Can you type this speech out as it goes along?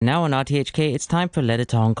now on RTHK, it's time for Letter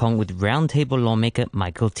to Hong Kong with Roundtable lawmaker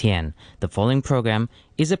Michael Tien. The following program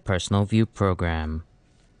is a personal view program.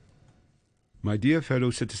 My dear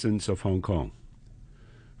fellow citizens of Hong Kong,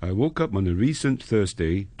 I woke up on a recent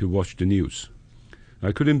Thursday to watch the news.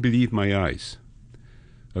 I couldn't believe my eyes.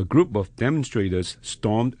 A group of demonstrators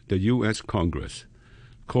stormed the U.S. Congress,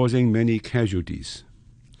 causing many casualties.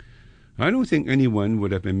 I don't think anyone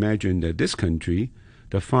would have imagined that this country,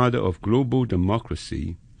 the father of global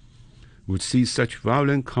democracy, would see such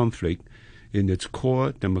violent conflict in its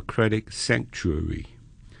core democratic sanctuary.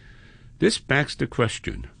 This begs the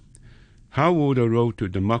question, how will the road to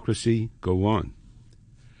democracy go on?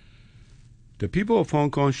 The people of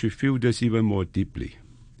Hong Kong should feel this even more deeply,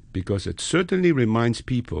 because it certainly reminds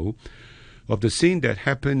people of the scene that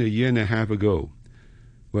happened a year and a half ago,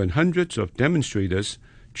 when hundreds of demonstrators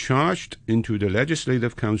charged into the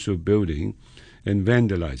Legislative Council building and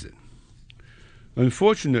vandalized it.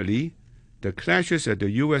 Unfortunately, the clashes at the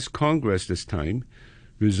U.S. Congress this time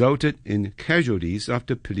resulted in casualties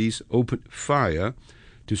after police opened fire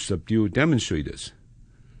to subdue demonstrators.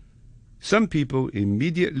 Some people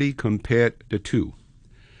immediately compared the two,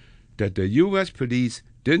 that the U.S. police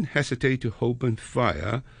didn't hesitate to open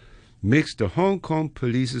fire makes the Hong Kong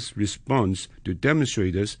police's response to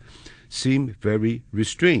demonstrators seem very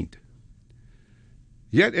restrained.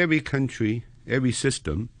 Yet every country, every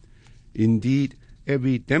system, indeed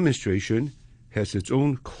every demonstration has its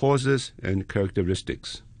own causes and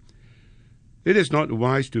characteristics. It is not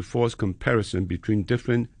wise to force comparison between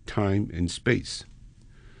different time and space.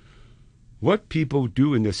 What people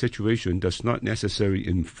do in a situation does not necessarily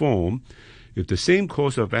inform if the same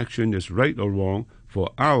course of action is right or wrong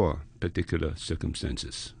for our particular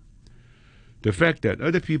circumstances. The fact that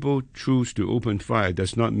other people choose to open fire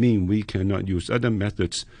does not mean we cannot use other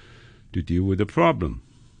methods to deal with the problem.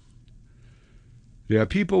 There are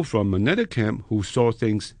people from another camp who saw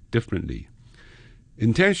things differently,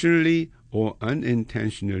 intentionally or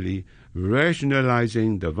unintentionally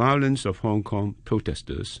rationalizing the violence of Hong Kong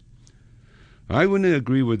protesters. I wouldn't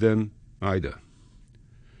agree with them either.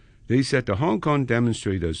 They said the Hong Kong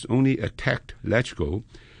demonstrators only attacked LegCo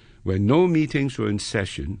when no meetings were in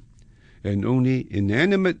session and only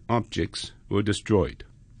inanimate objects were destroyed.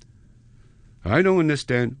 I don't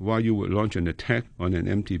understand why you would launch an attack on an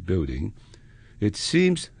empty building. It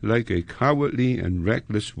seems like a cowardly and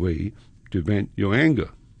reckless way to vent your anger.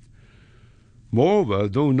 Moreover,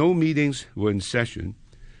 though no meetings were in session,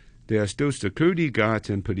 there are still security guards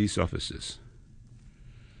and police officers.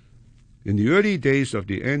 In the early days of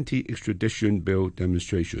the anti-extradition bill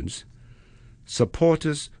demonstrations,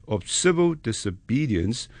 supporters of civil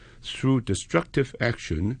disobedience through destructive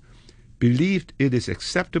action believed it is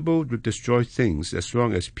acceptable to destroy things as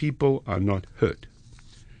long as people are not hurt.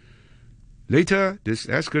 Later, this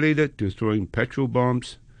escalated to throwing petrol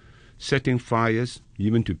bombs, setting fires,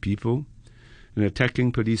 even to people, and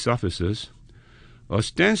attacking police officers,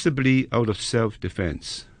 ostensibly out of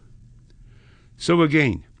self-defense. So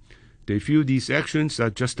again, they feel these actions are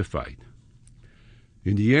justified.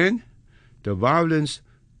 In the end, the violence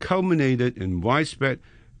culminated in widespread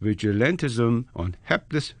vigilantism on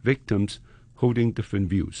helpless victims holding different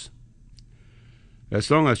views.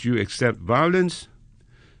 As long as you accept violence,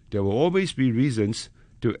 there will always be reasons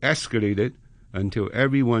to escalate it until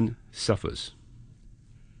everyone suffers.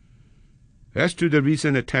 As to the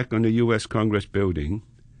recent attack on the U.S. Congress building,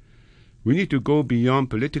 we need to go beyond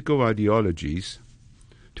political ideologies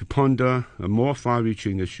to ponder a more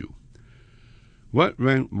far-reaching issue. What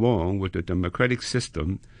went wrong with the democratic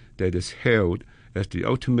system that is held as the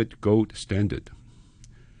ultimate gold standard?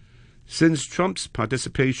 Since Trump's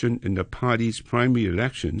participation in the party's primary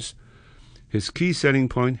elections, his key selling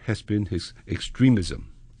point has been his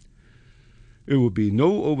extremism. It would be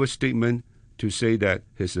no overstatement to say that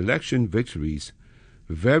his election victories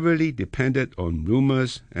verily depended on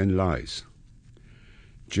rumors and lies.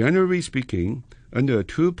 Generally speaking, under a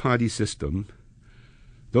two-party system,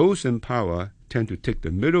 those in power tend to take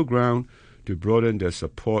the middle ground to broaden their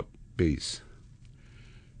support base.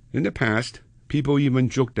 In the past, people even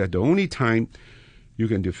joked that the only time you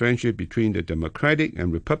can differentiate between the Democratic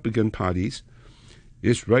and Republican parties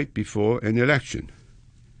is right before an election.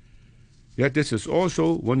 Yet this is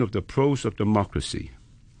also one of the pros of democracy,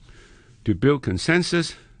 to build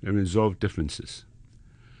consensus and resolve differences.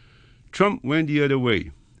 Trump went the other way,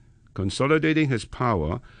 consolidating his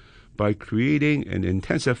power by creating and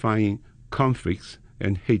intensifying conflicts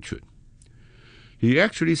and hatred. He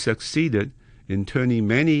actually succeeded in turning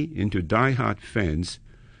many into die-hard fans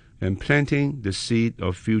and planting the seed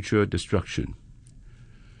of future destruction.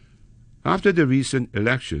 After the recent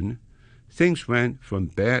election, things went from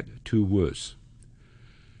bad to worse.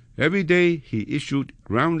 Every day he issued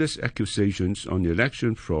groundless accusations on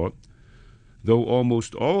election fraud, though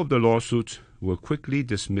almost all of the lawsuits were quickly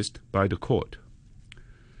dismissed by the court.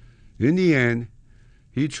 In the end,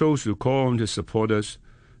 he chose to call on his supporters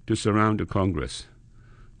to surround the Congress,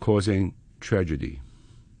 causing tragedy.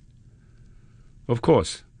 Of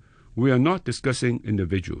course, we are not discussing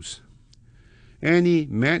individuals. Any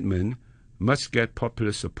madman must get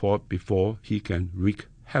popular support before he can wreak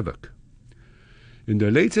havoc. In the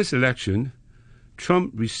latest election,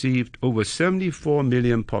 Trump received over 74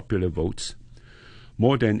 million popular votes,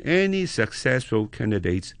 more than any successful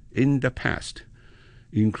candidates in the past,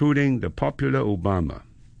 including the popular Obama,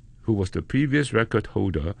 who was the previous record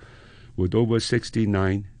holder with over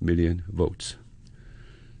 69 million votes.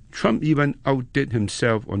 Trump even outdid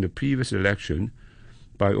himself on the previous election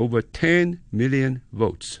by over 10 million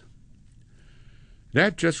votes.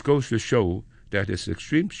 That just goes to show that his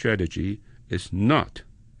extreme strategy is not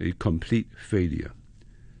a complete failure.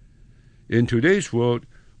 In today's world,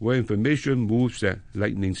 where information moves at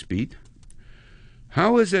lightning speed,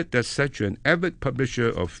 how is it that such an avid publisher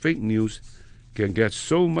of fake news can get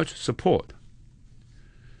so much support?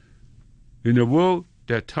 In a world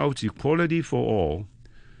that touts equality for all,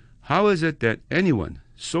 how is it that anyone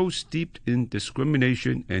so steeped in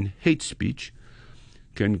discrimination and hate speech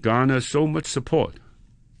can garner so much support?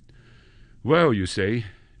 Well, you say,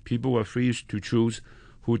 people are free to choose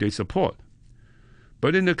who they support.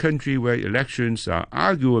 But in a country where elections are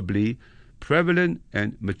arguably prevalent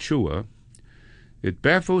and mature, it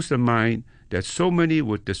baffles the mind that so many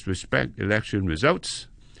would disrespect election results,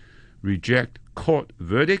 reject court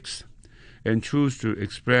verdicts, and choose to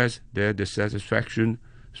express their dissatisfaction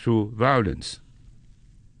through violence.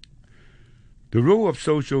 The role of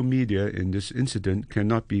social media in this incident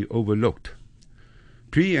cannot be overlooked.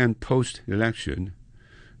 Pre- and post-election,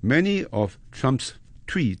 many of Trump's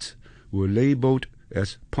tweets were labeled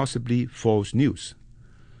as possibly false news,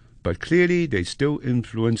 but clearly they still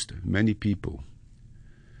influenced many people.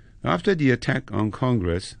 After the attack on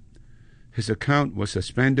Congress, his account was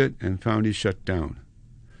suspended and finally shut down.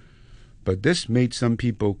 But this made some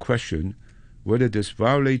people question whether this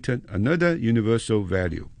violated another universal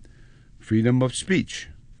value, freedom of speech.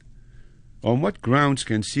 On what grounds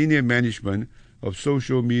can senior management of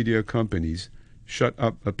social media companies shut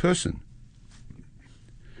up a person?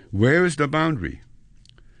 Where is the boundary?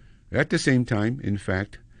 At the same time, in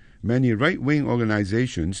fact, many right-wing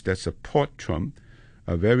organizations that support Trump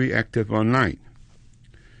are very active online.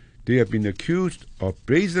 They have been accused of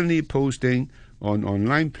brazenly posting on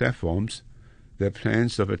online platforms their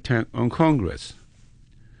plans of attack on Congress.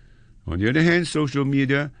 On the other hand, social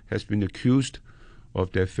media has been accused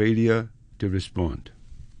of their failure to respond.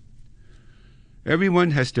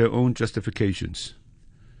 Everyone has their own justifications.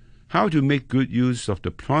 How to make good use of the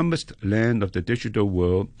promised land of the digital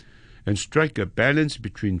world and strike a balance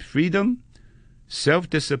between freedom,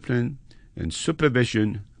 self-discipline, and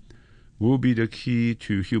supervision will be the key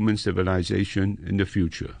to human civilization in the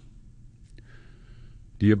future.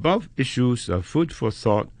 The above issues are food for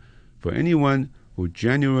thought for anyone who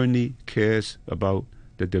genuinely cares about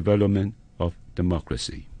the development of democracy.